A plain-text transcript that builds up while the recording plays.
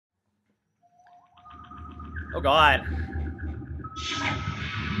Oh God.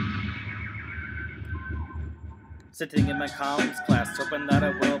 Sitting in my comms class, hoping that I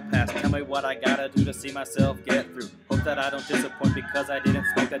will pass. Tell me what I gotta do to see myself get through. Hope that I don't disappoint because I didn't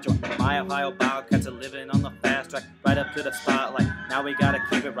smoke that joint. My Ohio Bobcats are living on the fast track, right up to the spotlight. Now we gotta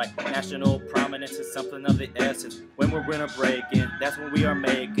keep it right. National prominence is something of the essence. When we're winter breaking, that's when we are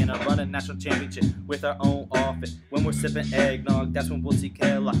making a run at national championship with our own offense. When we're sipping eggnog, that's when we'll see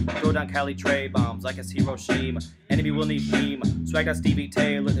Killa throw down Cali tray bombs like it's Hiroshima. Enemy will need FEMA. Swag out Stevie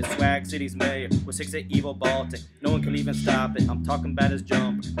Taylor is Swag City's mayor. With 6'8" evil Baltic. No one can even stop it. I'm talking about his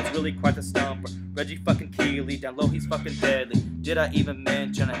jumper. It's really quite the stumper. Reggie fucking Keeley. Down low, he's fucking deadly. Did I even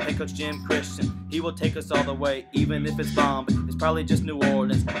mention a head coach Jim Christian? He will take us all the way, even if it's Bombay. It's probably just New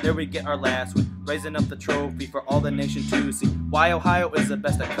Orleans. There we get our last win. Raising up the trophy for all the nation to see. Why Ohio is the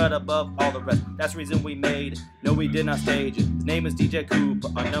best, a cut above all the rest. That's the reason we made it. No, we did not stage it. His name is DJ Cooper,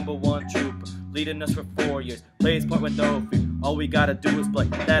 our #1 trooper. Leading us for 4 years. Plays point with no fear. All we gotta do is play.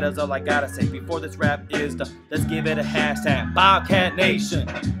 That is all I gotta say. Before this rap is done, let's give it a hashtag. Bobcat Nation.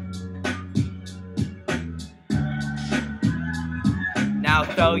 Now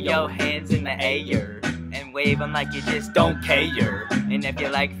throw your hands in the air and wave them like you just don't care. And if you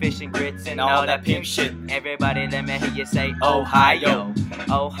like fish and grits and all that pimp shit, everybody let me hear you say Ohio.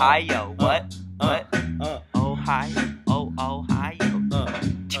 Ohio, what? Ohio, Ohio.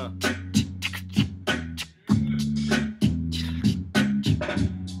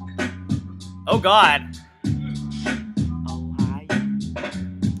 Oh God. Ohio.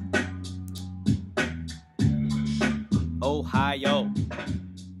 Ohio.